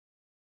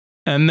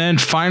And then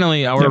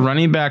finally, our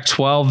running back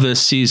 12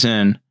 this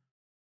season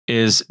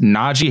is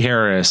Najee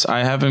Harris. I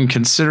have him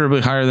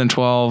considerably higher than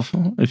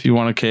 12. If you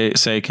want to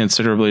say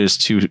considerably is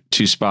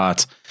two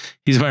spots.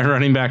 He's my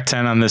running back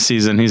 10 on this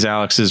season. He's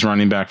Alex's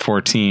running back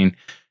 14.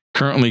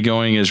 Currently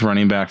going as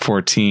running back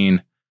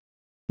 14.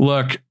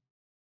 Look,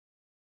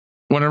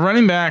 when a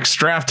running back's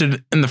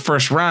drafted in the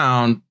first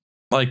round,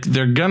 like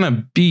they're going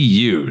to be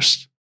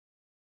used.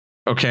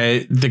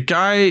 Okay. The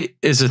guy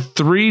is a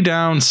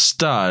 3-down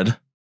stud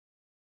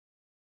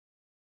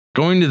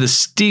going to the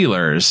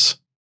Steelers.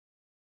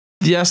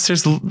 Yes,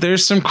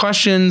 there's some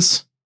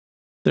questions.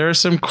 There are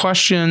some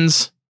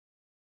questions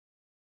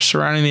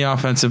surrounding the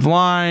offensive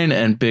line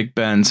and Big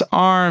Ben's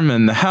arm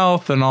and the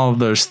health and all of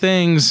those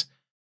things.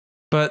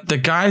 But the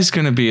guy's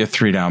going to be a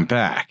 3-down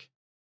back.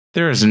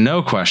 There is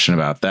no question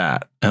about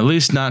that, at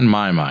least not in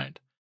my mind.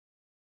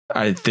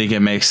 I think it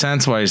makes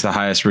sense why he's the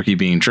highest rookie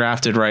being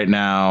drafted right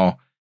now.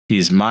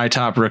 He's my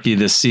top rookie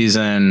this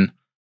season.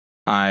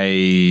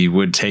 I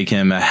would take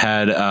him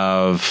ahead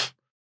of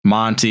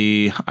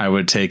Monty. I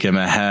would take him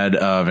ahead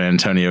of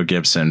Antonio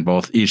Gibson,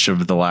 each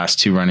of the last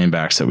 2 running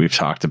backs that we've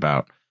talked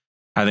about.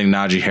 I think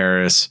Najee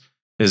Harris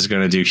is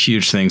going to do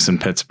huge things in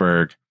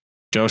Pittsburgh.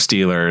 Go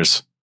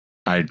Steelers.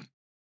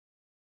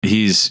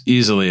 He's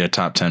easily a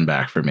top 10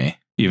 back for me,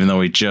 even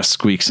though he just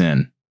squeaks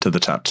in to the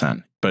top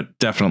 10, but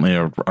definitely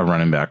a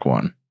running back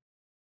 1.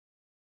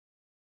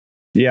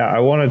 Yeah, I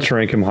wanted to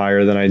rank him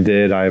higher than I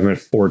did. I have him at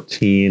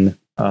 14.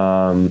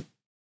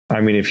 I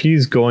mean, if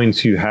he's going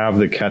to have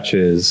the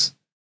catches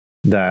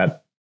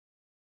that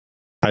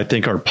I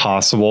think are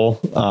possible,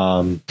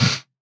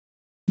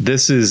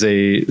 this is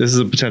a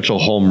potential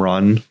home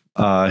run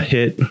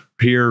hit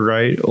here,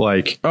 right?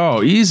 Like,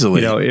 oh,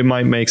 easily. It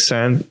might make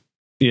sense.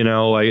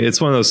 Like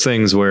it's one of those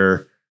things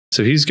where,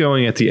 so he's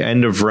going at the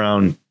end of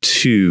round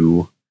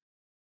 2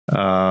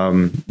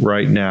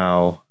 right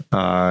now.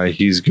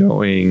 He's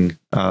going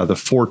the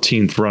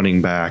 14th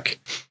running back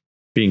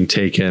being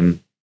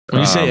taken.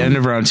 When you say end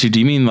of round 2,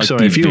 do you mean like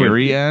the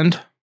very end?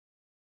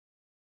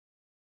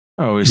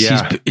 Oh,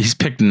 he's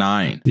picked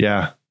 9.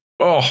 Yeah.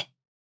 Oh.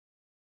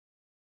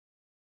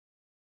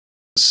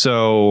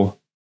 So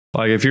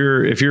like if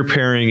you're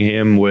pairing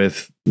him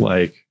with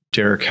like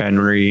Derrick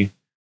Henry,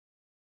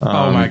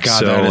 oh my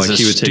God, that is a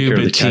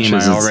stupid team.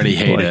 I already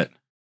hate it.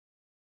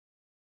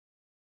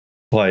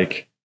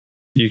 Like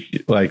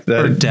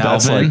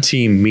that's like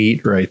team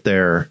meat right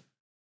there.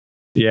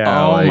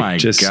 Yeah. Oh like my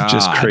God.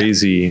 Just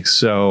crazy.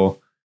 So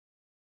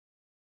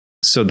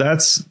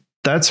that's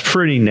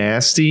pretty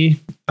nasty.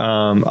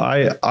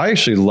 I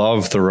actually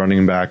love the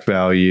running back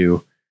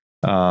value,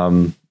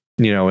 in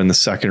the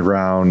second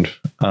round.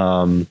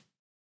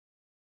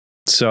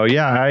 So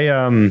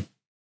yeah,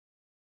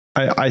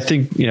 I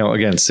think,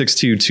 again, 6'2",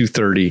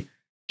 230,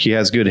 he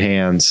has good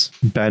hands.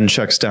 Ben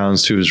checks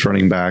downs to his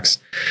running backs.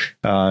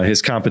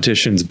 His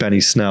competition's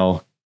Benny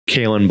Snell,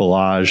 Kalen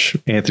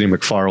Ballage, Anthony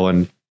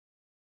McFarland.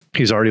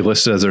 He's already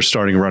listed as their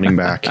starting running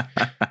back.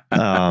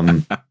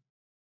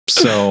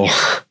 So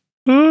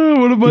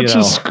what a bunch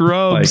of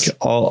scrubs! Like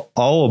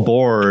all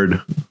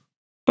aboard.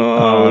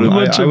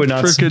 I would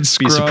not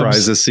be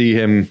surprised to see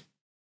him.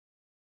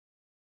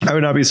 I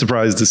would not be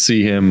surprised to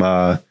see him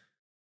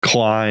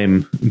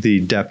climb the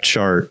depth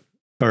chart,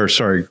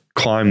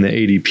 climb the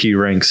ADP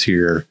ranks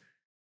here.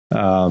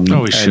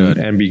 He should,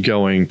 and be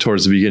going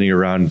towards the beginning of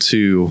round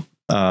 2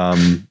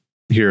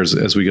 here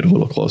as we get a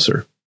little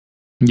closer.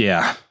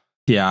 Yeah.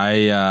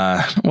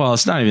 Yeah, well,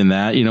 it's not even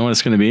that. You know what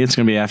it's going to be? It's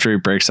going to be after he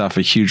breaks off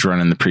a huge run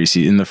in the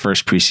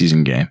first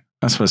preseason game.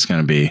 That's what it's going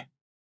to be.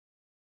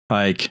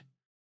 Like,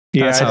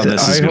 that's how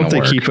this is going to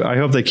work. I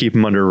hope they keep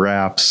him under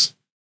wraps,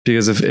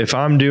 because if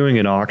I'm doing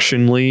an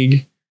auction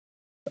league,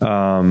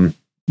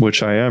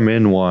 which I am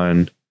in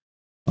one,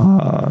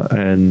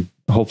 and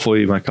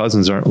hopefully my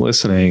cousins aren't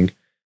listening,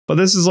 but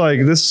this is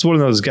one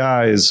of those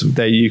guys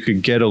that you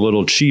could get a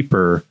little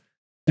cheaper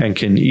and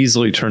can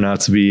easily turn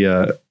out to be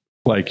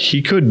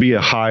he could be a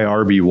high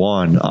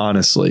RB1,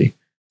 honestly,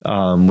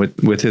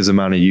 with his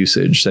amount of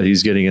usage that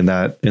he's getting in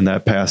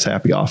that pass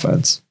happy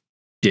offense.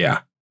 Yeah,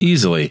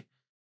 easily.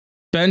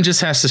 Ben just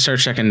has to start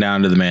checking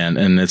down to the man,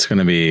 and it's going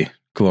to be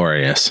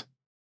glorious.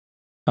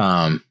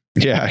 Yeah,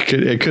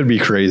 it could be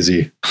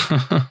crazy.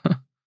 All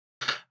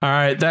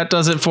right, that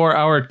does it for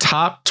our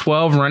top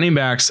 12 running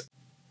backs.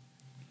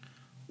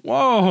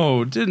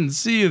 Whoa, didn't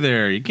see you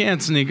there. You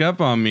can't sneak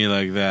up on me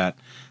like that.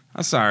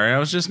 I'm sorry, I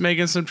was just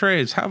making some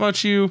trades. How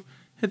about you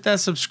hit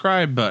that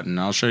subscribe button?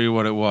 I'll show you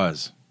what it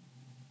was.